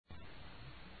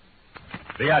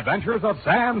The Adventures of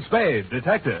Sam Spade,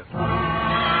 Detective.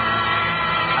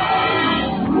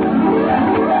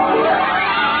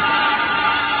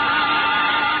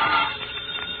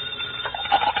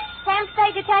 Sam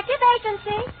Spade Detective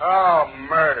Agency. Oh,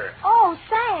 murder. Oh,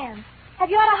 Sam.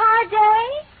 Have you had a hard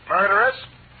day? Murderous?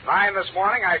 9 this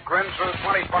morning, I grinned through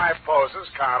 25 poses,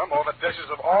 count them, over dishes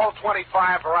of all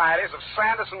 25 varieties of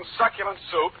Sanderson's succulent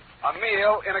soup, a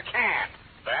meal in a can.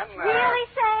 Then, Really,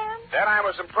 Sam? Then I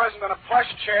was imprisoned in a plush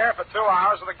chair for 2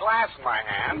 hours with a glass in my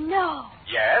hand. No.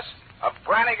 Yes, of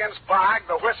Brannigan's Bog,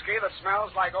 the whiskey that smells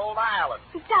like Old Ireland.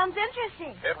 It sounds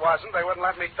interesting. It wasn't. They wouldn't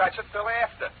let me touch it till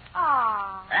after.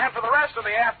 Ah. And for the rest of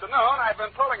the afternoon, I've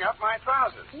been pulling up my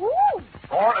trousers. Woo.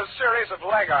 For a series of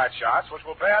leg art shots which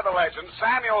will bear the legend,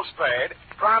 Samuel Spade,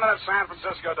 prominent San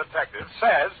Francisco detective,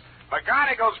 says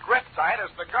McGonagall's grip tight is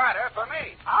the garter for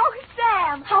me. Oh,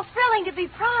 Sam, how thrilling to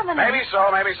be prominent. Maybe so,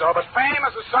 but fame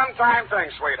is a sometime thing,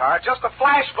 sweetheart. Just a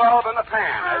flash bulb in the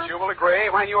pan, as you will agree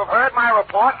when you have heard my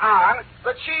report on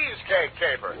the Cheesecake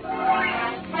caper.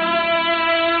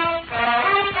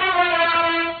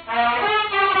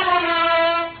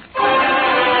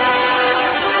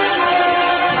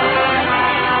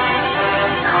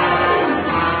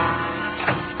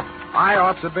 I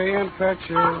ought to be in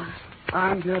pictures.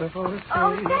 I'm beautiful to see.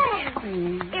 Oh,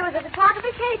 Sam. It was a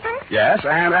photography caper? Yes,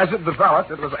 and as it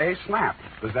developed, it was a snap.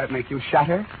 Does that make you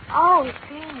shudder? Oh,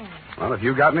 Sam. Well, have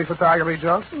you got any photography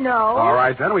jokes? No. All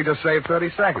right, then. We just saved 30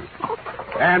 seconds.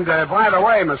 And, by the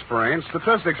way, Miss Perrine,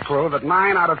 statistics prove that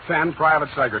 9 out of 10 private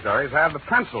secretaries have the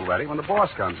pencil ready when the boss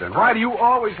comes in. Why do you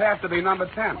always have to be number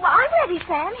 10? Well, I'm ready,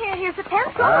 Sam. Here's the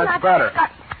pencil. That's better.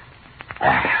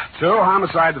 2,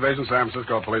 Homicide Division, San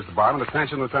Francisco Police Department.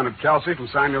 Attention, Lieutenant Kelsey from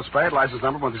Samuel Spade, license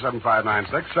number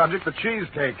 17596. Subject, the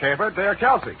Cheesecake caper. Dear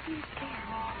Kelsey.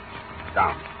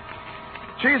 Down.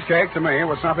 Cheesecake, to me,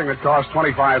 was something that cost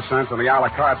 25 cents on the a la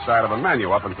carte side of a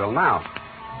menu up until now.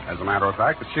 As a matter of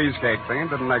fact, the cheesecake theme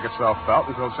didn't make itself felt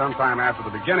until sometime after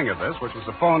the beginning of this, which was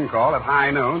a phone call at high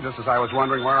noon, just as I was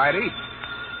wondering where I'd eat.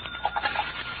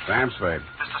 Sam Spade.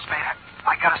 Mr. Spade,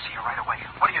 I gotta see you right away.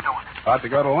 What are you doing? About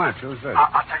to go to lunch. Who's this? I'll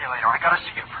tell you later. I gotta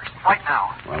see you first. Right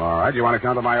now. Well, all right. You want to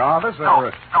come to my office? No,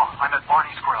 I'm at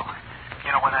Barney's Grill. You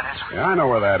know where that is? Yeah, I know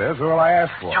where that is. Who will I ask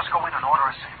for? Just go in and order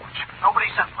a sandwich. Nobody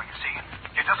sent for you, see?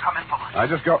 You just come in for lunch. I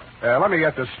just go... let me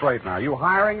get this straight now. You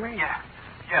hiring me? Yeah,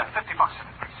 $50 in it,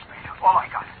 Mr. Spade. All I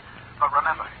got. But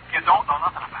remember, you don't know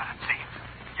nothing about it, see?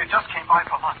 You just came by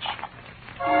for lunch.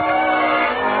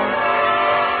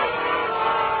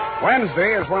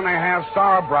 Wednesday is when they have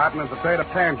sauerbraten and potato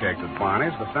pancakes at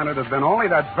Barney's, but then it had been only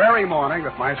that very morning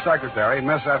that my secretary,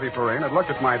 Miss Effie Perrine, had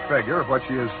looked at my figure, of which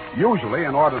she is usually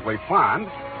inordinately fond,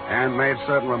 and made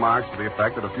certain remarks to the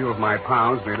effect that a few of my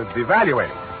pounds needed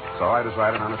devaluating. So I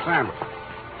decided on a sandwich.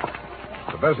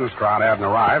 The business crowd hadn't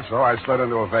arrived, so I slid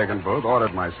into a vacant booth,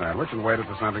 ordered my sandwich, and waited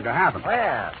for something to happen.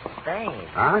 Well, Spade.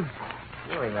 Huh?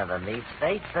 You remember me,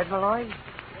 Spade, Fred Malloy?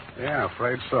 Yeah,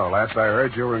 afraid so. Last I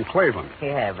heard, you were in Cleveland.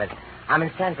 Yeah, but I'm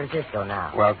in San Francisco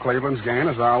now. Well, Cleveland's gain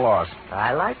is our loss.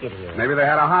 I like it here. Maybe they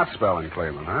had a hot spell in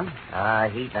Cleveland, huh?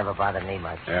 Heat never bothered me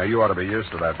much. Yeah, you ought to be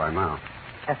used to that by now.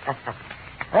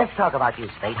 Let's talk about you,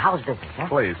 Spade. How's business, huh?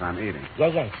 Please, I'm eating.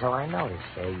 Yeah, so I noticed.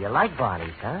 You like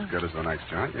Barney's, huh? Good as the next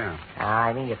joint, yeah.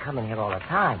 I mean, you come in here all the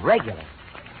time, regular.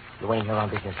 You ain't here on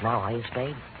business now, are you,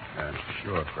 Spade?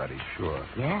 Sure, Freddie, sure.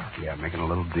 Yeah? Yeah, making a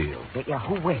little deal. Yeah,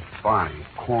 who with? Barney,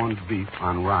 corned beef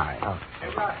on rye. Oh. Hey,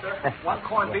 sir. One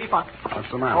corned beef on... What's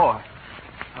the matter?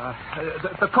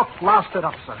 The cook loused it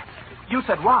up, sir. You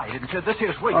said rye, didn't you? This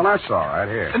here's wheat. Oh, that's all right.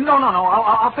 Here. No.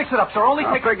 I'll fix it up, sir. Only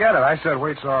take... Forget it. I said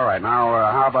wheat's all right. Now,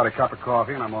 how about a cup of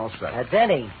coffee and I'm all set?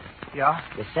 Denny. Yeah?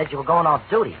 You said you were going off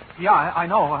duty. Yeah, I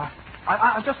know.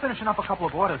 I'm just finishing up a couple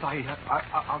of orders.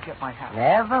 I'll get my hat.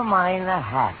 Never mind the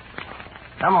hat.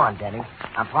 Come on, Denny.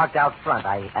 I'm parked out front.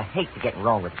 I hate to get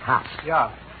wrong with cops.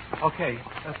 Yeah. Okay.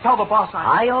 Tell the boss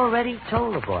I already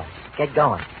told the boss. Get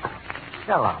going.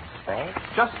 So long, Spade.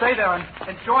 Just stay there and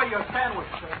enjoy your sandwich,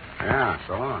 sir. Yeah,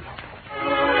 so long.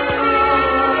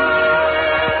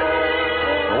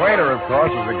 The waiter, of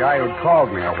course, was the guy who'd called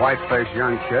me, a white-faced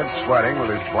young kid sweating with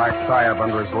his black tie up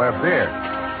under his left ear.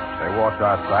 They walked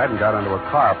outside and got into a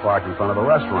car parked in front of the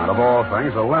restaurant. Of all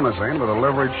things, a limousine with a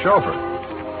liveried chauffeur.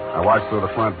 I watched through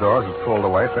the front doors. It pulled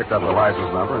away, picked up the license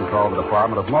number, and called the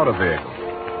Department of Motor Vehicles.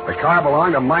 The car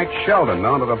belonged to Mike Sheldon,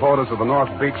 known to the voters of the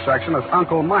North Beach section as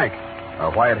Uncle Mike,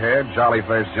 a white-haired,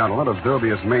 jolly-faced gentleman of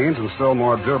dubious means and still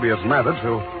more dubious methods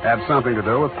who had something to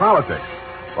do with politics.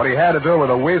 What he had to do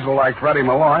with a weasel like Freddie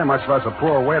Malloy, much less a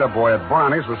poor waiter boy at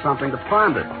Barney's, was something to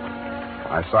ponder.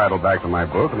 I sidled back to my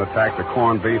booth and attacked the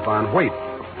corned beef on wheat.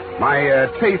 My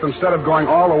teeth, instead of going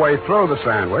all the way through the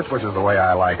sandwich, which is the way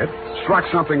I like it, struck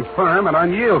something firm and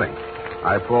unyielding.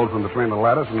 I pulled from between the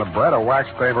lettuce and the bread a wax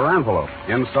paper envelope.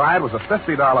 Inside was a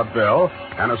 $50 bill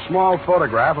and a small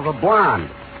photograph of a blonde.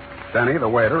 Denny, the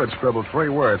waiter, had scribbled 3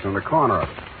 words in the corner of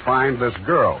it. Find this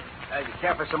girl. You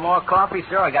care for some more coffee,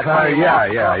 sir? I got plenty more.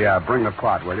 Yeah. Bring the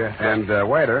pot, will you? And,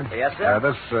 waiter. Yes, sir?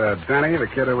 This, Denny, the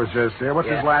kid who was just here, what's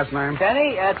his last name?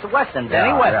 Denny? It's Weston.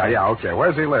 Denny Weston. Yeah, okay.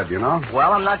 Where's he live, you know?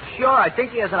 Well, I'm not sure. I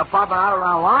think he has an apartment out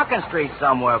around Larkin Street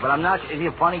somewhere, but I'm not sure. He's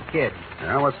a funny kid.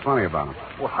 Yeah, what's funny about him?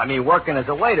 Well, I mean, working as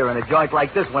a waiter in a joint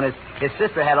like this when his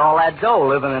sister had all that dough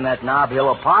living in that Nob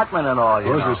Hill apartment and all, you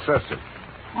know. Who's his sister?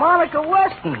 Monica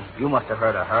Weston. You must have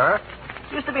heard of her.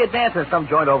 She used to be a dancer in some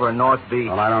joint over in North Beach.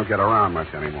 Well, I don't get around much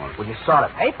anymore. Well, you saw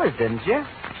the papers, didn't you?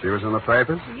 She was in the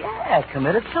papers? Yeah,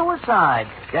 committed suicide.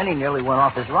 Denny nearly went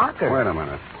off his rocker. Wait a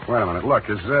minute. Look,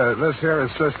 is this here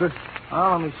his sister?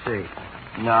 Oh, let me see.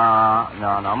 No.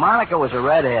 Monica was a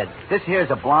redhead. This here's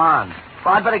a blonde.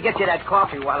 Well, I'd better get you that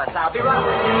coffee while it's out. Be right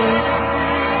back.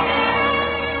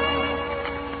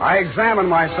 I examined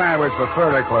my sandwich for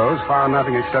further clues, found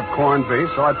nothing except corned beef,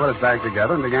 so I put it back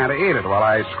together and began to eat it while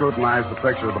I scrutinized the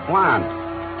picture of the blonde.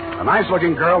 A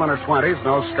nice-looking girl in her 20s,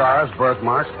 no scars,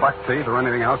 birthmarks, buck teeth, or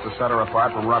anything else to set her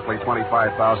apart from roughly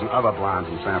 25,000 other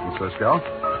blondes in San Francisco.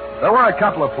 There were a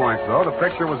couple of points, though. The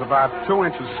picture was about 2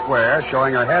 inches square,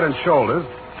 showing her head and shoulders,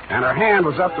 and her hand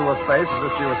was up to her face as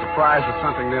if she was surprised at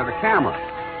something near the camera.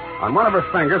 On one of her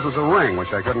fingers was a ring,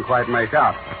 which I couldn't quite make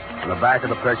out. In the back of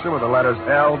the picture were the letters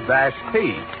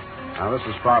L-P. Now, this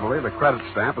is probably the credit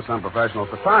stamp of some professional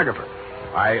photographer.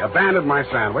 I abandoned my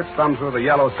sandwich, thumbed through the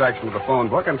yellow section of the phone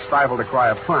book, and stifled a cry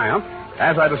of triumph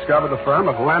as I discovered the firm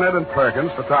of Leonard and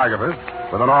Perkins, photographers,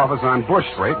 with an office on Bush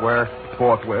Street, where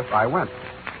forthwith I went.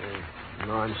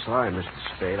 No, I'm sorry, Mr.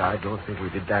 Spade. I don't think we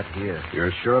did that here.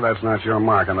 You're sure that's not your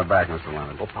mark on the back, Mr.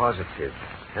 Leonard? Oh, positive.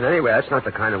 And anyway, that's not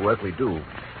the kind of work we do.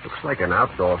 Looks like an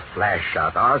outdoor flash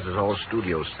shot. Ours is all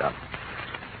studio stuff.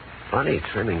 Funny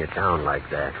trimming it down like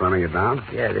that. Trimming it down?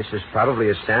 Yeah, this is probably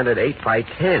a standard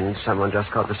 8x10. Someone just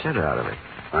cut the center out of it.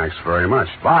 Thanks very much.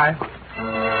 Bye.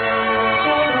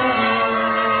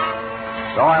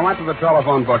 So I went to the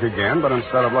telephone book again, but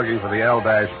instead of looking for the L-P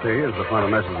as the front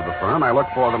initials of the firm, I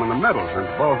looked for them in the middle, since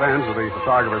both ends of the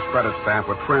photographer's credit stamp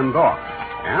were trimmed off.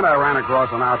 And I ran across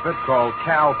an outfit called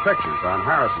Cal Pictures on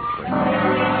Harrison Street.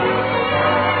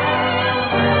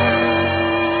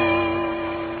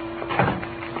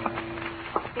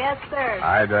 Yes, sir.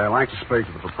 I'd like to speak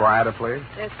to the proprietor, please.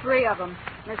 There's 3 of them.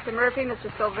 Mr. Murphy,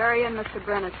 Mr. Silverian, and Mr.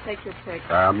 Brennis. Take your pick.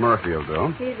 Murphy will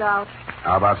do. He's out.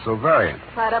 How about Silverian?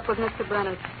 Tied up with Mr.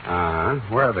 Brennis. Uh-huh.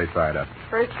 Where are they tied up?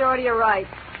 First door to your right.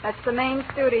 That's the main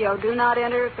studio. Do not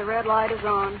enter if the red light is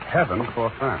on. Heaven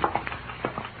forfend.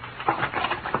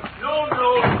 No.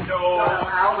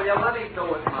 Al, will you let me do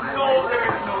it, my No,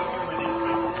 there's no human interest.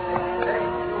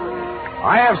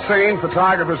 I have seen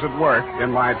photographers at work in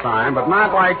my time, but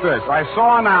not like this. I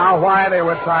saw now why they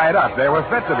were tied up. They were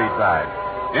fit to be tied.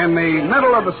 In the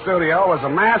middle of the studio was a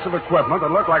mass of equipment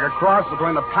that looked like a cross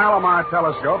between the Palomar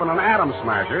telescope and an atom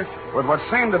smasher, with what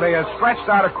seemed to be a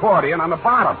stretched-out accordion on the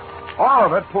bottom. All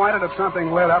of it pointed at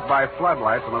something lit up by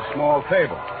floodlights on a small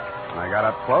table. When I got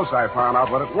up close, I found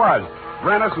out what it was.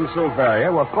 Brennis and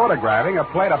Silveria were photographing a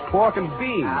plate of pork and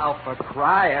beans. Al, for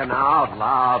crying out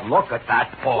loud, look at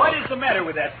that pork. What is the matter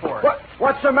with that pork?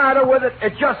 What's the matter with it?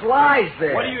 It just lies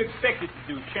there. What do you expect it to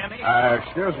do, Chemmy?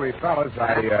 Excuse me, fellas.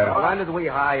 When did we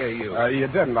hire you? You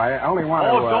didn't. I only wanted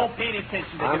to... don't pay any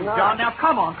attention to I'm him, not. John. Now,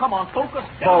 come on. Focus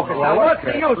down. Focus. Now, what's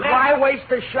okay. the use? Why waste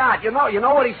the shot? You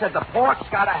know what he said? The pork's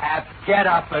got to have get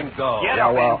up and go. Get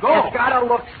up and go. It's got to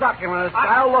look succulent. It's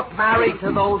got to look married to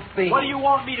those beans. What do you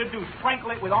want me to do?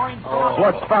 Sprinkle it with orange sauce?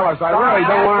 Look, fellas, I really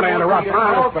don't want to interrupt. No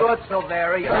Honest, but... good,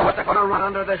 Silveria. You know what they're going to run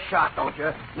under the shot, don't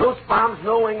you? Loose bombs,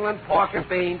 New England, pork and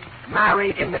beans,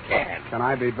 married in the can. Can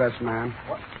I be best man?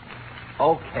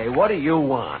 Okay, what do you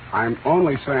want? I'm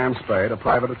only Sam Spade, a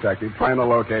private detective, trying to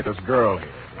locate this girl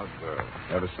here. What girl?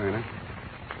 Ever seen her?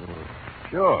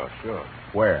 Sure.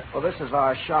 Where? Well, this is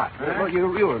our shot. Well, you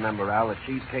remember, Al, the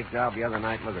cheesecake job the other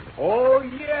night? Look at it. Oh,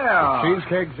 yeah.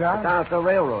 Cheesecake job? Down at the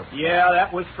railroad. Yeah,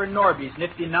 that was for Norby's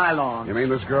nifty nylon. You mean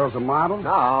this girl's a model?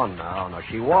 No.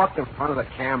 She walked in front of the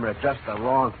camera at just the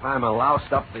wrong time and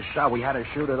loused up the shot. We had to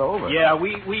shoot it over. Yeah,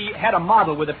 we had a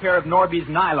model with a pair of Norby's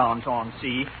nylons on,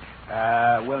 see?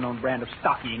 well-known brand of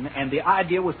stocking, and the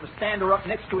idea was to stand her up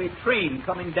next to a train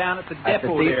coming down at the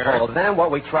depot there. Then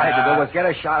what we tried to do was get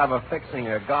a shot of her fixing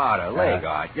her guard, her leg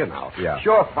guard, you know. Yeah.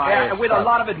 Surefire. With a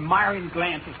lot of admiring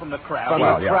glances from the crowd. From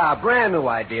the crowd. Brand new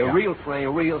idea. Yeah. Real train,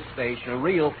 real station,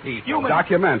 real people.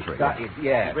 Documentary.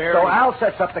 Yeah. Very- So Al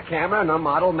sets up the camera, and the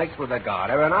model makes with the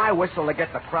garter, and I whistle to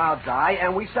get the crowd's eye,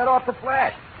 and we set off the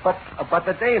flash. But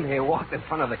the dame here walked in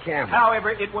front of the camera.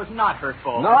 However, it was not her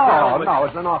fault. No,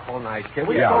 it's an awful nice kid.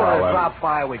 We told her to drop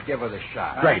by, we'd give her the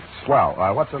shot. Great. Swell.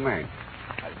 What's her name?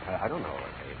 I don't know her name.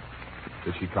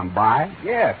 Did she come by?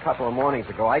 Yeah, a couple of mornings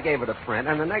ago. I gave her the print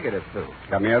and the negative, too.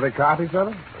 Got any other copies of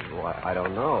it? Well, I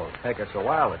don't know. It'll take us a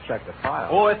while to check the file.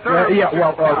 Oh, it's her.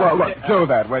 Well, look, do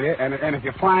that, will you? And if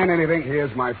you find anything,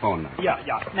 here's my phone number. Yeah.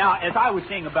 Now, as I was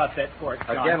saying about that fork,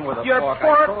 John, Again with a your fork.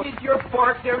 fork is your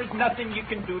fork. There is nothing you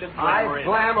can do to I glamour it.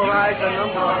 glamorize the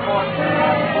number of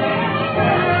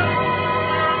forks.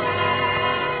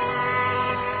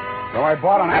 So I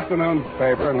bought an afternoon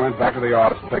paper and went back to the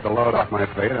office to take a load off my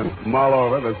feet and mull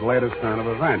over this latest turn of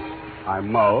events. I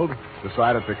mulled,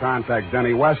 decided to contact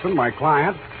Denny Weston, my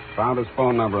client, found his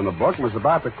phone number in the book, and was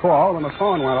about to call when the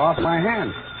phone went off in my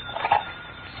hand.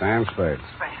 Sam Spade.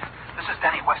 Spade, this is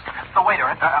Denny Weston, the waiter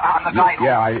on the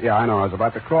guide. Yeah, I know. I was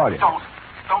about to call you. Don't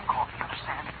call me,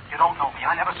 understand? You don't know me.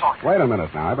 I never saw you. Wait a minute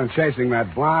now. I've been chasing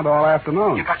that blonde all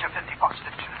afternoon. You got your $50, didn't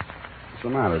you? What's the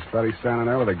matter? Is Freddie standing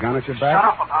there with a gun at your back?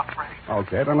 Shut up about Freddie.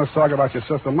 Okay, then let's talk about your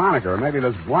sister Monica, or maybe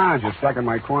this blonde you stuck in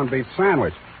my corned beef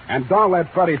sandwich. And don't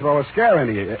let Freddie throw a scare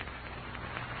into you.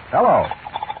 Hello,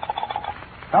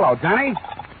 Denny?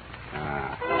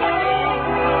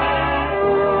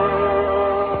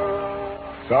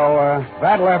 So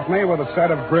that left me with a set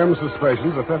of grim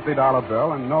suspicions, a $50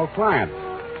 bill, and no client.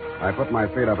 I put my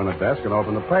feet up on the desk and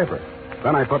opened the paper.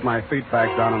 Then I put my feet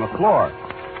back down on the floor.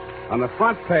 On the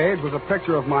front page was a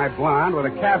picture of my blonde with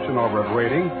a caption over it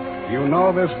reading, "You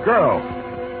know this girl."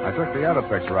 I took the other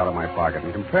picture out of my pocket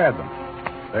and compared them.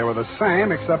 They were the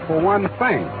same except for one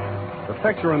thing. The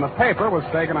picture in the paper was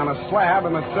taken on a slab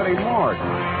in the city morgue.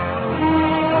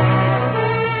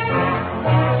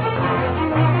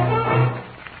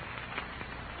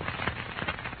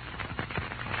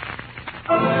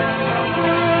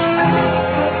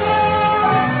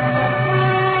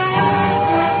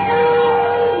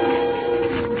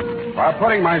 While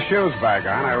putting my shoes back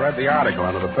on, I read the article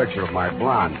under the picture of my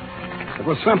blonde. It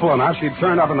was simple enough. She'd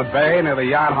turned up in the bay near the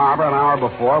yacht harbor an hour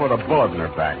before with a bullet in her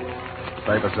back. The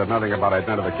paper said nothing about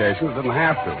identification. It didn't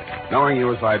have to. Knowing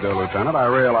you as I do, Lieutenant, I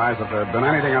realized if there had been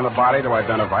anything on the body to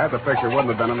identify it, the picture wouldn't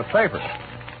have been in the paper.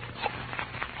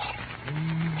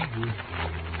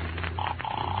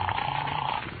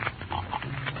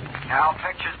 Al,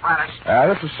 pictures, British.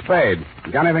 This is Spade.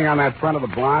 You got anything on that print of the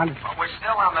blonde? But we're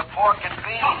still on the pork and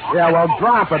beans. Yeah, well,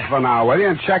 drop it for now, will you?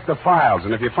 And check the files.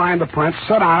 And if you find the print,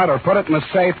 sit on it or put it in the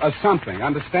safe or something.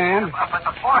 Understand? But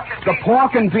the pork and The beans...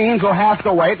 pork and beans will have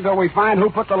to wait until we find who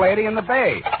put the lady in the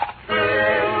bay.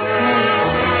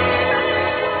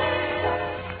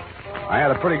 I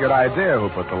had a pretty good idea who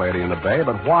put the lady in the bay,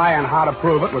 but why and how to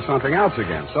prove it was something else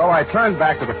again. So I turned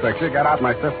back to the picture, got out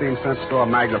my 15-cent store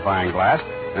magnifying glass,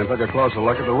 and took a closer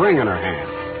look at the ring in her hand.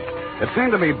 It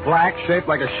seemed to be black, shaped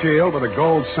like a shield with a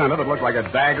gold center that looked like a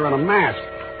dagger and a mask.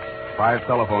 5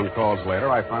 telephone calls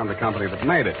later, I found the company that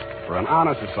made it for an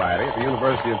honor society at the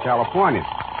University of California.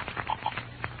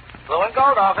 Blue and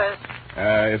gold office.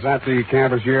 Is that the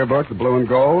campus yearbook, the blue and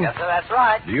gold? Yes, sir, that's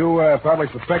right. Do you publish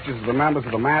the pictures of the members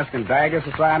of the Mask and Dagger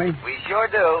Society? We sure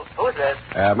do. Who's this?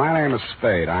 My name is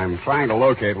Spade. I'm trying to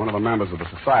locate one of the members of the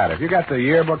society. Have you got the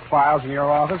yearbook files in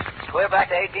your office? Clear back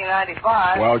to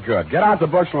 1895. Well, good. Get out the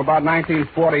books from about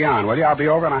 1940 on, will you? I'll be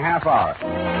over in a half hour.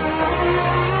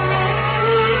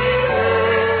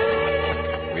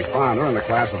 We found her in the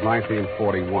class of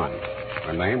 1941.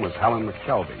 Her name was Helen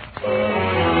McKelvey.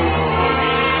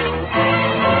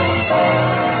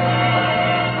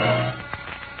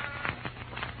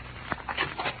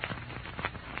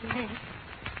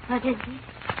 What is it?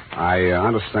 I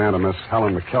understand a Miss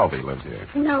Helen McKelvey lives here.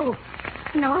 No,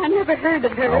 I never heard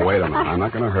of her. Oh, wait a minute. I'm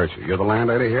not going to hurt you. You're the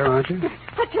landlady here, aren't you?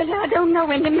 I tell you, I don't know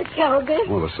any McKelvey.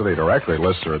 Well, the city directory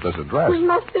lists her at this address. We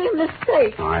must be a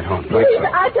mistake. I don't think Please, so.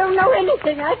 I don't know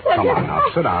anything. I tell Come you. on now,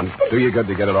 sit down. Do you good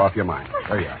to get it off your mind.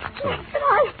 There you are. Sit down.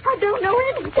 I don't know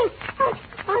anything.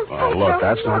 Oh, look,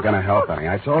 that's not going to help any.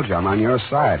 I told you, I'm on your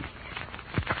side.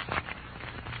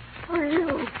 Who are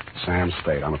you? Sam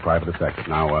Spade. I'm a private detective.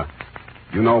 Now,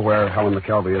 you know where Helen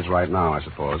McKelvey is right now, I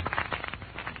suppose.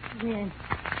 Yes,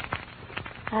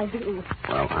 I do.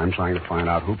 Well, I'm trying to find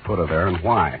out who put her there and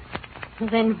why.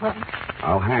 Then what?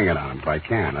 I'll hang it on him if I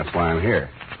can. That's why I'm here.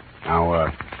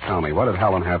 Now, Tell me, what did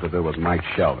Helen have to do with Mike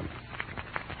Sheldon?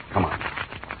 Come on.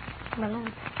 Well,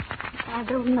 I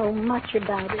don't know much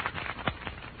about it.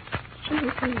 She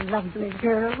was a lovely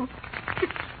girl.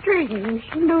 It's strange,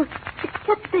 you know. She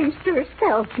kept things to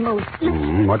herself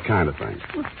mostly. What kind of things?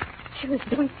 She was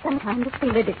doing some kind of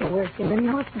political work in the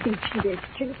North Beach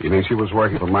district. You mean she was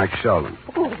working for Mike Sheldon?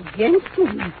 Oh, against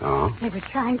him. Oh? They were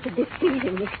trying to defeat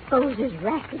him, expose his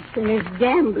rackets and his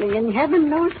gambling, and heaven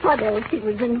knows what else he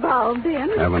was involved in.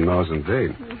 Heaven knows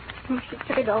indeed. She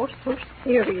took it all so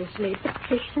seriously.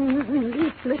 Petitions and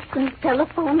leaflets and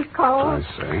telephone calls.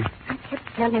 I see. I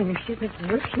kept telling her she was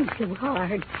working too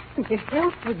hard, and her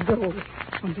health would go.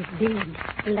 And it did.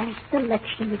 Last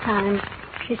election time,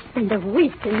 she spent a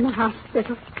week in the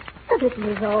hospital. But it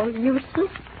was all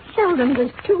useless. Sheldon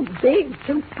was too big,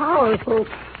 too powerful.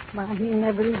 Why, he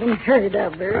never even heard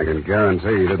of her. I can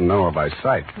guarantee you didn't know her by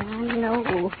sight. I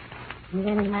know. And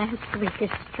then last week, a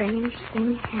strange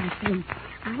thing happened.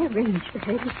 I arranged for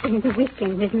her to spend the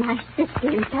weekend with my sister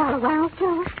in Palo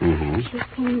Alto. She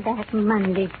came back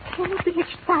Monday, terribly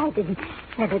excited,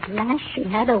 said at last she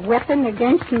had a weapon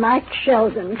against Mike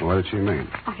Sheldon. What did she mean?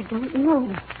 I don't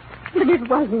know. But it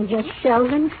wasn't just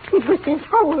Sheldon. It was his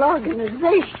whole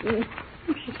organization.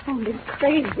 She sounded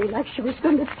crazy, like she was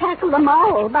going to tackle them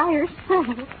all by herself.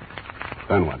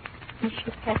 Then what? And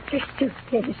she packed her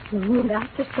suitcase and moved out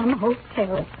to some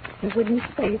hotel. She wouldn't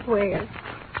say where.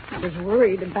 I was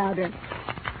worried about her.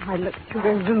 I looked through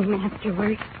her room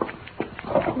afterwards.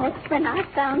 That's when I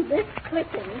found this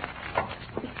clipping.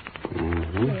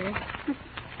 Here.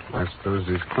 That's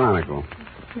Thursday's Chronicle.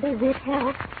 Does it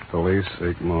help? Police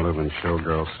seek motive in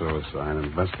showgirl suicide.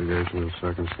 Investigation of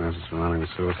circumstances surrounding the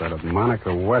suicide of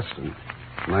Monica Weston,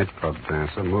 nightclub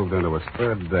dancer, moved into its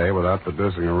third day without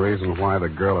producing a reason why the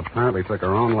girl apparently took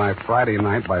her own life Friday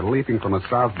night by leaping from a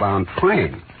southbound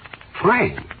train.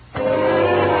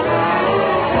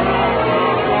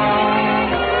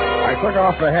 I took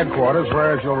off for headquarters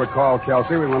where, as you'll recall,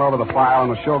 Kelsey, we went over the file on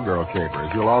the showgirl caper.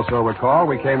 As you'll also recall,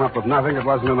 we came up with nothing that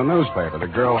wasn't in the newspaper. The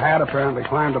girl had apparently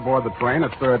climbed aboard the train at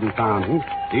 3rd and Townsend,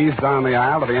 eased down the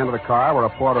aisle to the end of the car where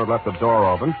a porter had left the door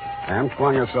open, and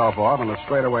flung herself off on the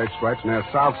straightaway stretch near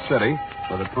South City,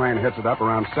 where the train hits it up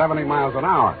around 70 miles an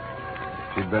hour.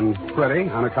 She'd been pretty,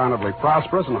 unaccountably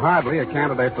prosperous, and hardly a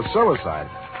candidate for suicide.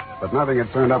 But nothing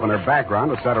had turned up in her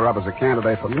background to set her up as a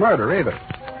candidate for murder, either.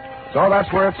 So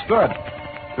that's where it stood.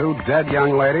 2 dead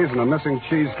young ladies and a missing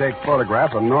cheesecake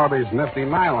photograph of Norby's nifty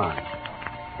nylon.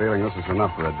 Feeling this is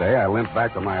enough for a day, I limped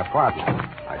back to my apartment.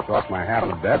 I tossed my hat on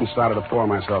the bed and started to pour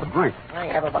myself a drink. I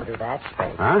never want to do that,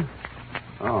 Spade. Huh?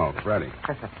 Oh, Freddie.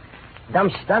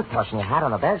 Dumb stunt tossing your hat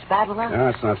on the bed. It's bad enough. Yeah,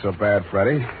 it's not so bad,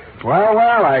 Freddie. Well,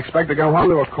 I expect to go home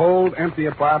to a cold, empty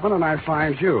apartment, and I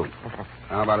find you.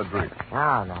 How about a drink?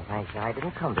 Oh, no, thanks. I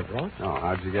didn't come to drink. Oh,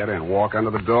 how'd you get in? Walk under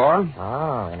the door?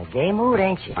 Oh, in a gay mood,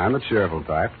 ain't you? I'm the cheerful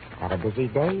type. Had a busy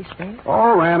day, Spade?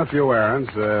 Oh, ran a few errands.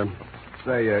 There's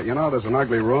an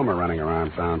ugly rumor running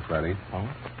around town, Freddie. Huh?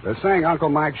 They're saying Uncle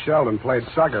Mike Sheldon played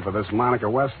sucker for this Monica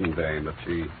Weston dame, but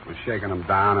she was shaking him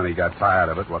down and he got tired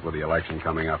of it, what with the election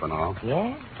coming up and all.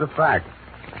 Yeah? It's a fact.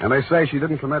 And they say she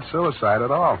didn't commit suicide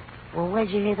at all. Well, where'd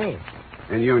you hear this?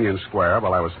 In Union Square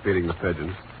while I was feeding the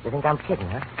pigeons. You think I'm kidding,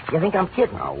 huh? You think I'm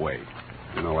kidding? Now, wait.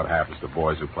 You know what happens to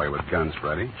boys who play with guns,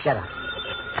 Freddie? Shut up.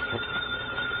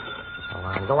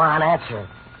 Go on, answer it.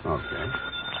 Okay.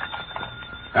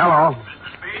 Hello.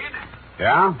 Mr. Spade?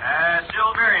 Yeah?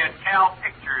 Silveria, Cal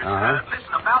Pictures. Uh-huh.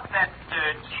 Listen, about that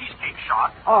cheesecake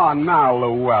shot. Oh, now,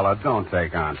 Luella, don't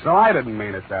take on. So I didn't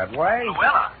mean it that way.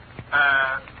 Luella?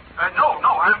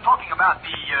 No, I'm talking about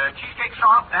the cheesecake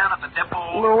shop down at the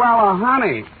depot. Luella,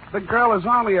 honey, the girl is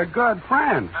only a good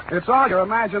friend. It's all your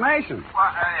imagination.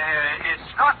 Well,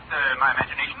 it's not my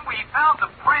imagination. We found the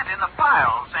print in the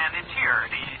files, and it's here.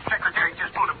 The secretary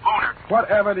just put a booner.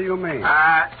 Whatever do you mean?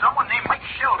 Someone named Mike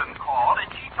Sheldon called, and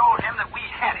she told him that we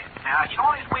had it. Now, he's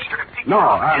on his way here to pick it No.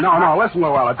 up. Listen,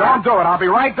 Luella, don't do it. I'll be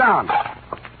right down.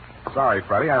 Sorry,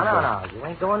 Freddie. No, you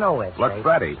ain't going nowhere, Spade. Look,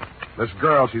 Freddie, this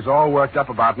girl, she's all worked up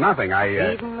about nothing.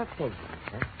 Even the pigeons,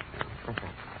 huh?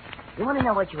 You want to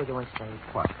know what you were doing, Spade?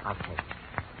 What? I'll tell you.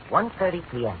 1:30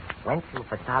 p.m. Went to a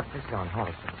photographer's on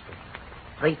Harrison Street.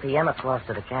 3 p.m. across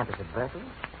to the campus at Berkeley.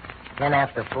 10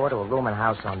 after 4 to a rooming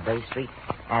house on Bay Street.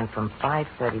 And from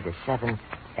 5:30 to 7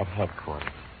 at headquarters.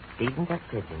 Feeding the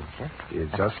pigeons, huh?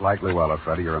 You're just like Luella,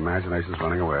 Freddie. Your imagination's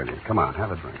running away with you. Come on,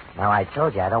 have a drink. Now, I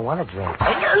told you I don't want to drink.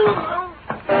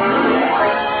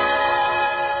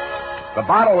 The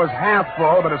bottle was half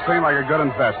full, but it seemed like a good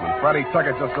investment. Freddie took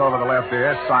it just over the left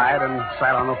ear, sighed, and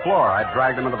sat on the floor. I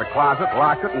dragged him into the closet,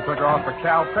 locked it, and took her off for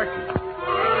Cal Pictures.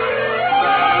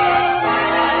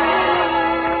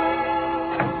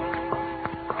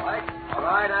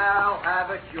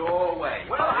 your way.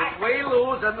 If we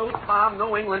lose a New Farm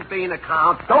New England bean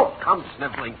account, don't come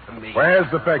sniveling to me. Where's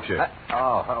the picture?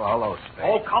 Hello, Spade.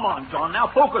 Oh, come on, John. Now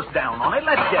focus down on it.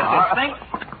 Let's get this thing.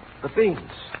 The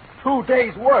beans. 2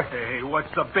 days' worth. Hey,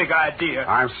 what's the big idea?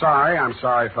 I'm sorry,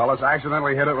 fellas. I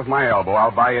accidentally hit it with my elbow.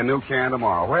 I'll buy you a new can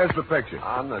tomorrow. Where's the picture?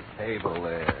 On the table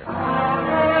there.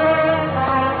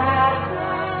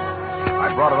 I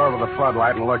brought it over the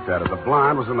floodlight and looked at it. The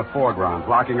blonde was in the foreground,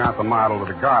 blocking out the model with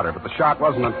the garter, but the shot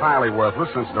wasn't entirely worthless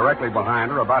since directly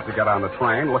behind her, about to get on the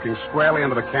train, looking squarely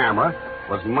into the camera,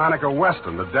 was Monica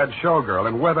Weston, the dead showgirl,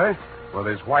 and with her, with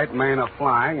his white mane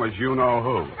a-flying, was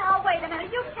you-know-who. Now, wait a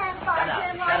minute. You can't find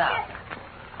him like Shut up. this.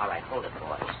 All right, hold it,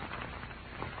 boys.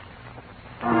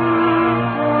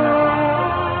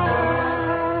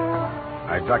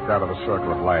 I ducked out of the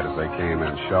circle of light as they came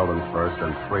in, Sheldon first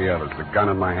and 3 others. The gun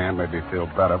in my hand made me feel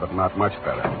better, but not much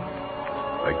better.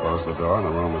 They closed the door, and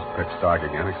the room was pitch dark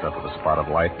again, except for the spot of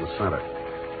light in the center.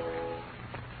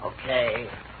 Okay,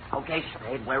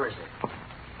 Spade, where is it?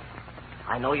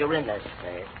 I know you're in there,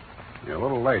 Spade. You're a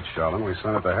little late, Sheldon. We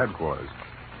sent it to headquarters.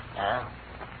 Yeah?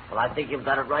 Well, I think you've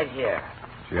got it right here.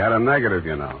 She had a negative,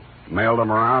 you know. Mailed them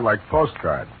around like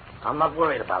postcards. I'm not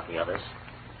worried about the others.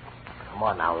 Come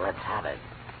on now, let's have it.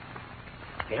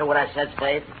 You hear what I said,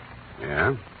 Spade?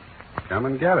 Yeah? Come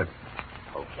and get it.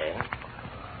 Okay.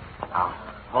 Now,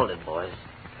 hold it, boys.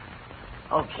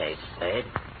 Okay, Spade.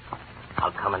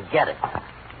 I'll come and get it.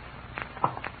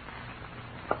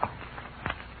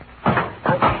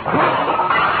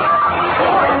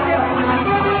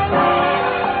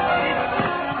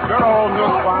 Good old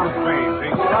New Farm's beans.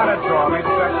 He started toward me,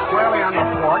 stepped squarely on the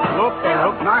fork, looped the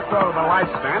loop, knocked over the light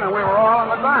stand, and we were all in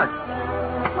the dark.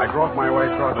 I groped my way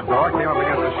toward the door, came up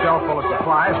against a shelf full of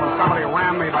supplies when somebody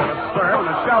rammed me by the stirrup, and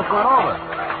the shelf went over.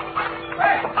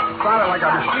 It sounded like a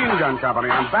machine gun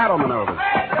company on battle maneuvers. The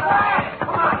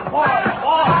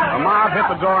mob hit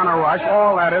the door in a rush,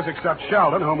 all that is except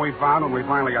Sheldon, whom we found when we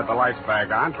finally got the lights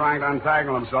back on, trying to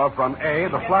untangle himself from A,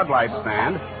 the floodlight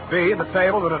stand, B, the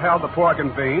table that had held the pork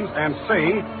and beans, and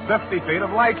C, 50 feet of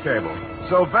light cable.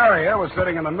 Silveria was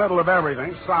sitting in the middle of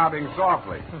everything, sobbing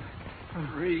softly.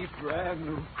 3 brand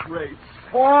new crates.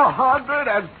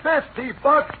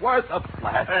 $450 worth of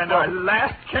flat. And our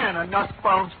last can of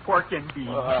Nussbaum's pork and beans.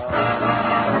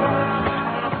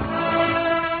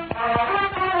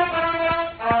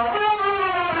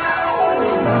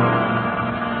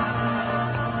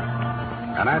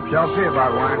 And that tells you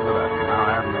about wine for that. You now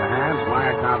have in your hands my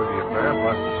account of the affair,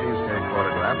 plus the Cheesecake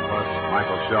photograph, plus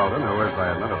Michael Sheldon, who is,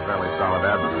 I admit, a fairly solid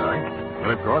adversary.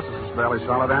 But, of course, this is fairly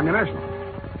solid ammunition.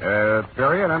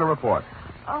 Period, and a report.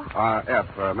 F,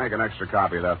 make an extra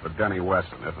copy of that for Denny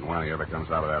Weston, if and when he ever comes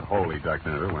out of that hole he ducked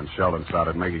into when Sheldon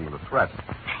started making the threats.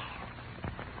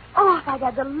 Oh, if I'd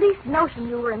had the least notion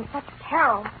you were in such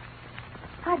peril.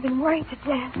 I've been worried to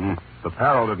death. The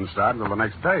peril didn't start until the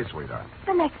next day, sweetheart.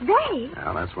 The next day?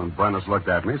 Yeah, that's when Brennis looked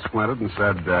at me, squinted, and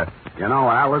said, you know,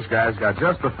 Al, this guy's got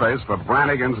just the face for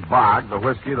Brannigan's Bog, the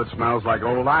whiskey that smells like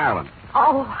Old Ireland.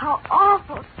 Oh, how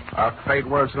awful. Fate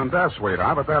worse than death,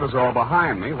 sweetheart, but that is all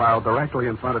behind me, while directly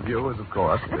in front of you is, of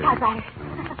course, the... Typewriter.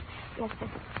 Yes, sir.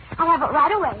 I'll have it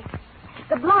right away.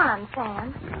 The blonde,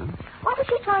 Sam. Yeah? What was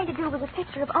she trying to do with a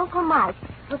picture of Uncle Mike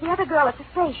with the other girl at the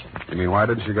station? You mean, why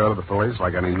didn't she go to the police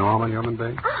like any normal human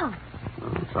being? Oh.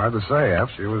 Well, it's hard to say, F.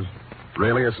 She was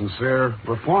really a sincere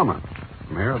reformer.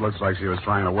 From here, it looks like she was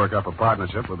trying to work up a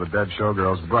partnership with the dead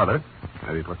showgirl's brother.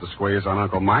 Maybe put the squeeze on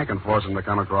Uncle Mike and force him to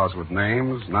come across with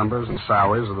names, numbers, and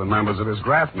salaries of the members of his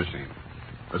graft machine.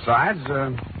 Besides,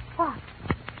 What?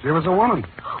 she was a woman.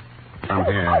 Come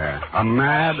here. A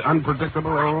mad,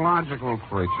 unpredictable, illogical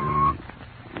creature.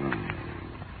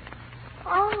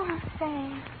 Oh,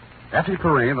 Sam. Effie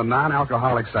Perrine, the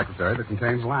non-alcoholic secretary that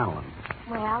contains lanolin.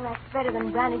 Well, that's better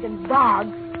than Brannigan's Bog,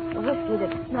 the whiskey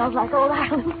that smells like Old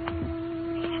Ireland.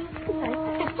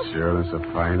 Sure, that's a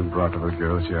fine and broth of a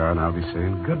girl that you are, and I'll be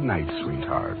saying good night,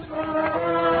 sweetheart.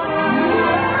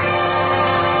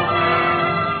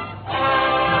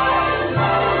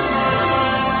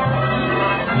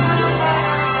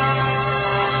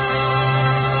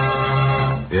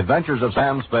 The Adventures of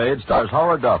Sam Spade stars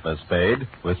Howard Duff as Spade,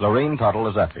 with Lorene Tuttle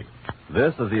as Effie.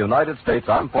 This is the United States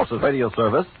Armed Forces Radio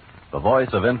Service, the voice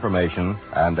of information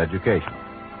and education.